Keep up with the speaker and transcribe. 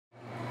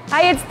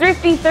Hi, it's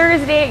Thrifty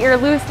Thursday at your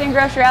Lewiston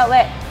Grocery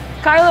Outlet.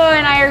 Carlo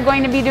and I are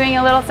going to be doing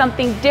a little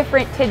something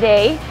different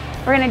today.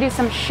 We're going to do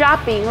some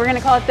shopping. We're going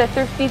to call it the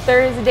Thrifty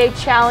Thursday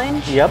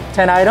Challenge. Yep,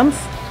 10 items.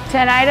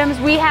 10 items.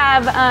 We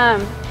have,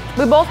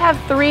 we both have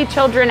 3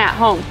 children at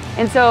home.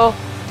 And so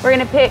we're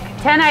going to pick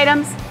 10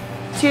 items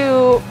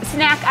to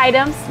snack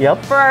items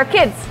for our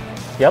kids.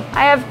 Yep.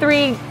 I have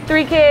three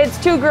kids,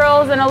 2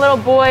 girls and a little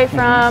boy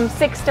from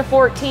 6 to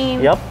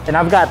 14. Yep, and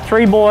I've got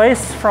 3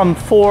 boys from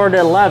 4 to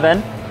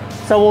 11.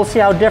 So we'll see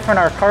how different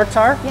our carts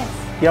are.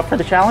 Yes. You up for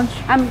the challenge?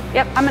 I'm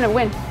gonna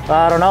win.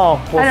 I don't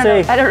know, we'll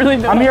see. I don't really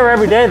know. I'm here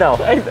every day though.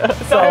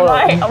 So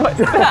am I.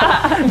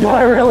 Do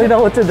I really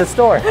know what's in the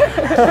store?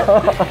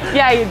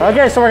 Yeah, you do.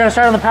 Okay, so we're gonna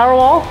start on the power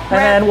wall and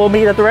then we'll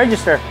meet at the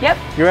register. Yep.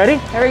 You ready?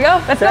 There we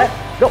go, let's Set,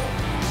 go.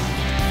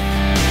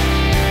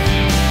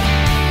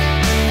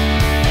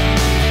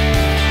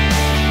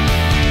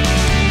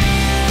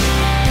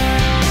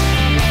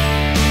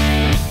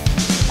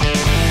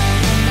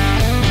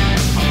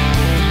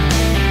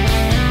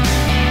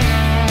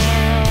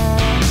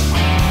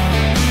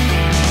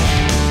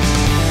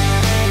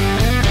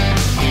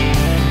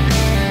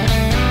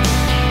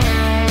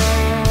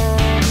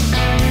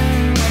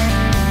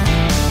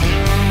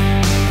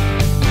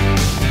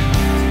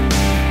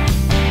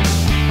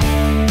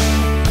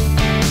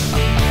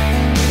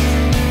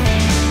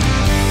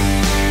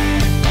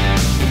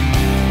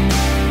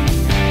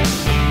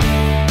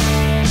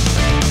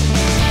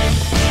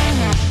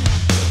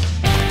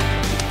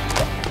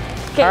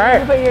 Okay, all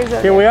right, put yours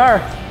over. Here we are.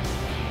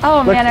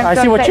 Oh man, I'm so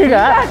I see what excited. you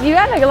got. You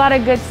got like a lot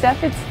of good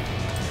stuff. It's,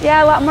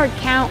 yeah, a lot more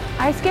count.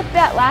 I skipped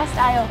that last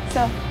aisle,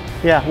 so.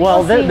 Yeah,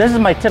 well, this is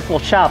my typical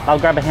shop. I'll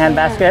grab a hand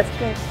basket,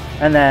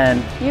 and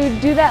then. You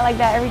do that like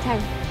that every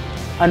time.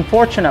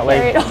 Unfortunately,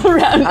 Carry it all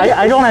around.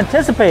 I don't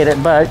anticipate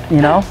it, but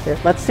you know,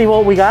 let's see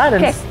what we got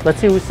and let's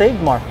see who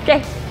saved more.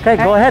 Okay. Okay,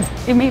 go ahead.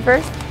 Do me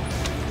first.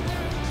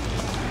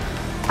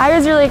 I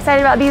was really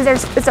excited about these.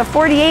 It's a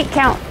 48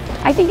 count.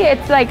 I think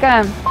it's like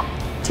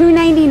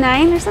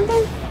 $2.99 or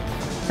something.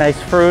 Nice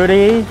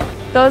fruity.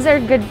 Those are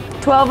good,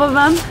 12 of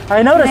them.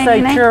 I noticed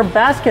that your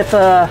basket's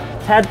a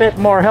tad bit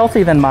more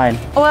healthy than mine.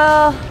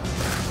 Well,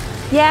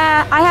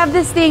 yeah, I have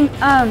this thing,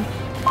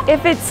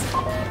 if it's,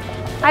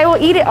 I will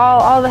eat it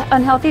all the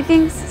unhealthy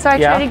things. So I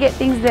try to get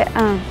things that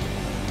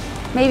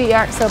maybe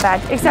aren't so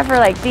bad, except for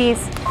like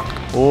these.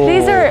 Ooh.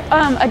 These are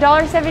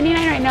 $1.79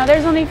 right now.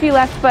 There's only a few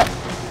left, but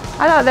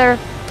I thought they're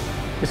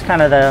just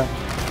kind of the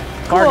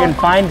bargain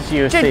finds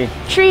you see.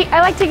 Treat.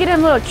 I like to get them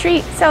a little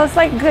treat, so it's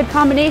like a good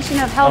combination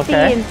of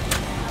healthy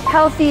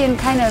and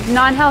kind of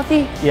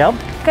non-healthy. Yep.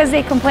 Because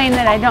they complain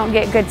that I don't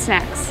get good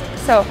snacks,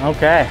 so I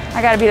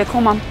gotta be the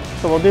cool mom.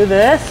 So we'll do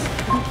this.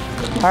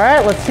 All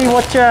right, let's see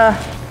what your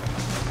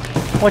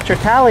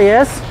tally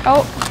is.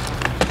 Oh,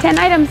 10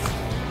 items.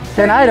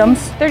 10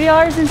 items.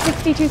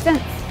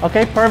 $30.62.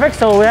 Okay, perfect.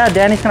 So yeah,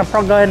 Danny's gonna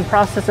go ahead and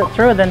process it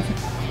through, then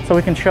so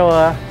we can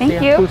show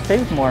who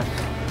saves more,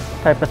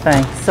 type of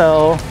thing.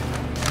 So,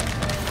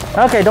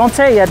 okay, don't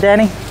say it yet,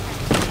 Danny.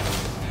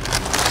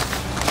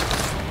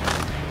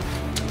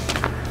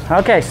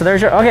 Okay, so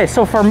there's your. Okay,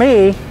 so for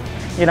me,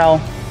 you know,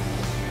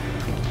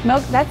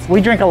 milk. We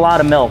drink a lot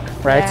of milk,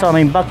 right? Yeah. So I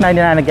mean,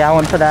 $1.99 a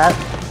gallon for that,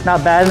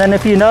 not bad. And then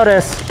if you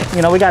notice,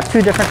 you know, we got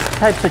 2 different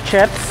types of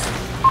chips.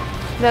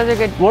 Those are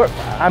good.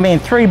 I mean,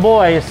 3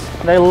 boys,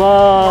 they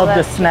love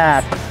the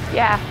snack.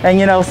 Yeah. And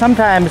you know,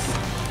 sometimes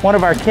one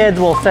of our kids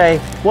will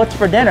say, "What's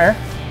for dinner?"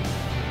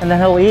 And then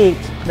he'll eat.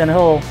 Then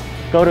he'll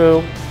go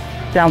to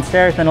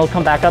downstairs, and he'll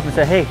come back up and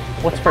say, "Hey,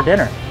 what's for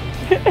dinner?"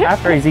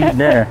 After he's eaten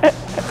dinner.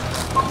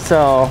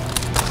 So.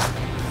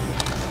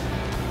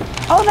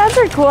 Oh, those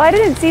are cool. I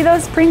didn't see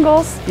those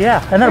Pringles.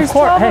 Yeah, and then There's of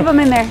course, 12 of them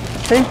in there.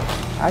 See,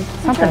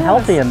 something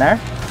healthy in there.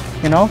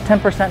 You know,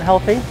 10%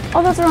 healthy.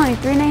 Oh, those are only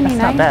 $3.99.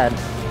 That's not bad.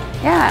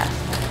 Yeah.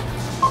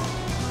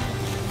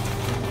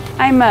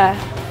 I'm gonna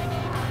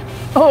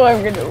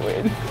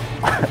win.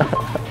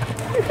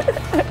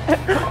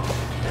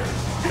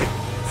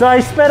 So I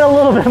spent a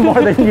little bit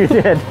more than you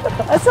did.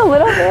 That's a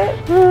little bit.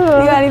 You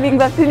got anything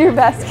left in your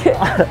basket?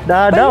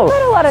 No. You got a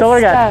lot of so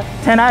we stuff.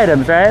 got 10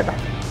 items, right?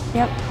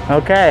 Yep.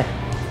 Okay.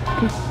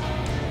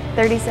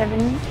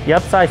 37.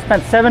 Yep, so I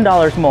spent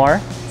 $7 more.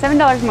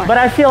 $7 more. But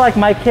I feel like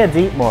my kids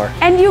eat more.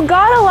 And you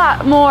got a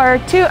lot more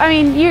too. I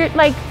mean, you're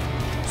like,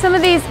 some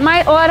of these,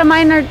 a lot of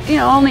mine are, you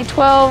know, only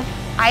 12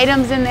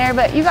 items in there,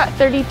 but you got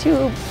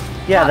 32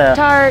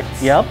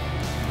 Pop-Tarts. Yep.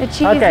 The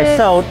cheese. Okay,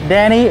 so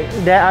Danny,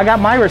 I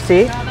got my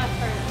receipt.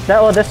 No, that's hers.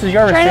 Oh, this is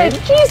your receipt.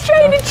 She's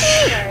trying to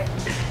cheat.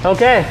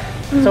 Okay,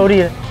 so what do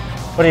you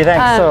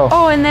think?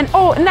 Oh, and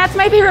that's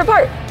my favorite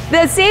part.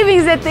 The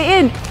savings at the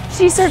end.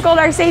 She circled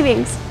our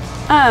savings.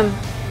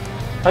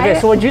 Okay,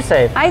 so what'd you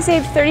save? I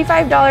saved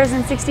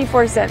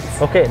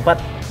 $35.64. Okay,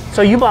 but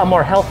so you bought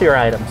more healthier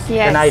items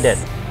than I did.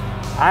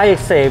 I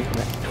saved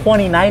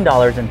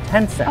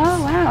 $29.10. Oh,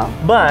 wow.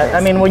 But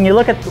I mean, when you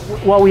look at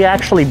what we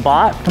actually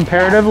bought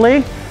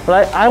comparatively,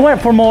 I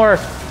went for more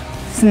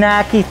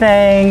snacky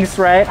things,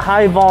 right?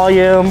 High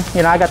volume.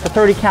 You know, I got the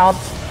 30 count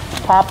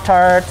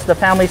Pop-Tarts, the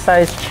family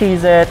size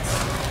Cheez-Its,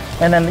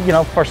 And then, you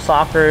know, for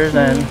soccers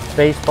and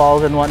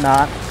baseballs and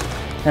whatnot.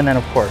 And then,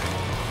 of course,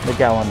 the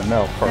gallon of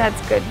milk for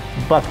That's good.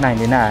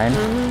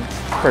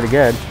 $1.99. Pretty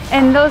good.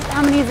 And those,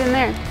 how many is in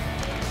there?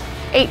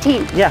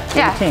 18. Yeah, 18.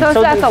 Yeah,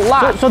 so that's a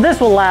lot. So this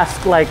will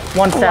last like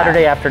one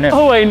Saturday afternoon.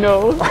 Oh, I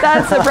know.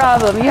 That's the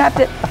problem. You have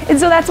to, and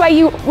so that's why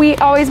we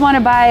always want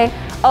to buy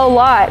a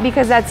lot,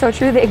 because that's so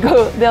true.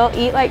 They'll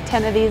eat like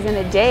 10 of these in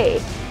a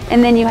day.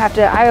 And then you have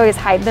to, I always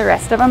hide the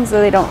rest of them so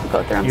they don't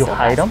go through them. You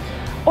hide them?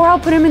 Or I'll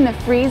put them in the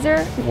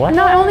freezer. What?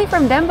 Not only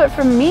from them, but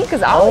from me,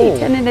 because I'll eat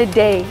 10 in a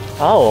day.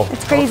 Oh,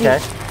 it's crazy. Okay.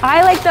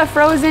 I like the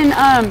frozen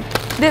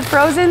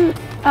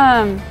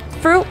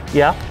fruit.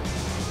 Yeah.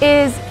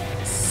 Is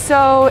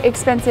so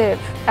expensive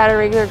at a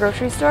regular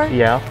grocery store.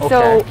 Yeah. Okay.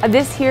 So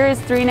this here is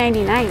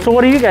 $3.99. So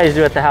what do you guys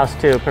do at the house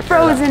too?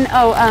 Frozen.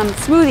 That?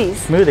 Smoothies.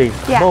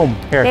 Smoothies. Yeah. Boom.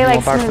 Here, they you like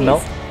want bar some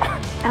milk?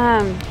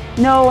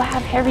 No,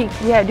 have heavy.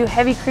 Yeah, do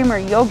heavy cream or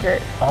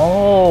yogurt.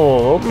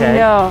 Oh, okay.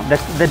 No.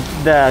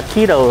 The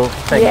keto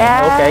thing.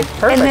 Yeah. Okay.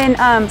 Perfect. And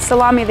then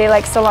salami. They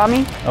like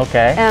salami.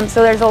 Okay.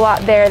 So there's a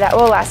lot there that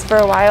will last for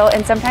a while.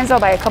 And sometimes I'll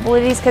buy a couple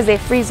of these because they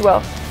freeze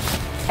well.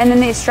 And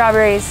then these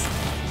strawberries,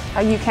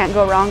 you can't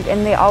go wrong.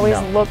 And they always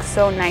look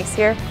so nice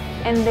here.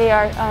 And they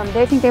are.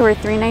 I think they were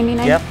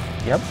 $3.99. Yep.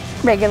 Yep.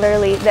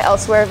 Regularly, the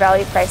elsewhere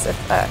value price of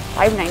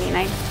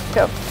 $5.99.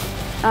 So.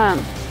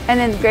 And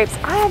then grapes.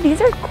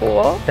 These are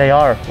cool. They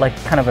are like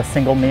kind of a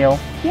single meal.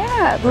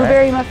 Yeah,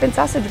 blueberry muffin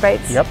sausage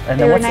bites. Yep. And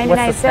they then were what's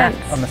 99 the snack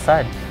cents on the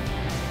side?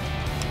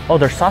 Oh,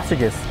 they're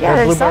sausages. Yeah,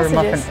 they're they're blueberry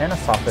sausages. muffin and a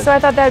sausage. So I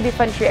thought that would be a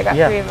fun treat. I got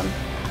 3 of them.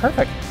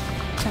 Perfect.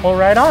 Well,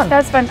 right on. That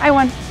was fun. I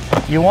won.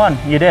 You won.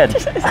 You did.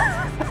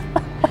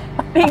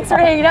 Thanks for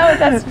hanging out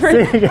with us for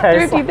See you guys.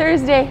 Thrifty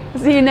Thursday.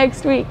 See you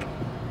next week.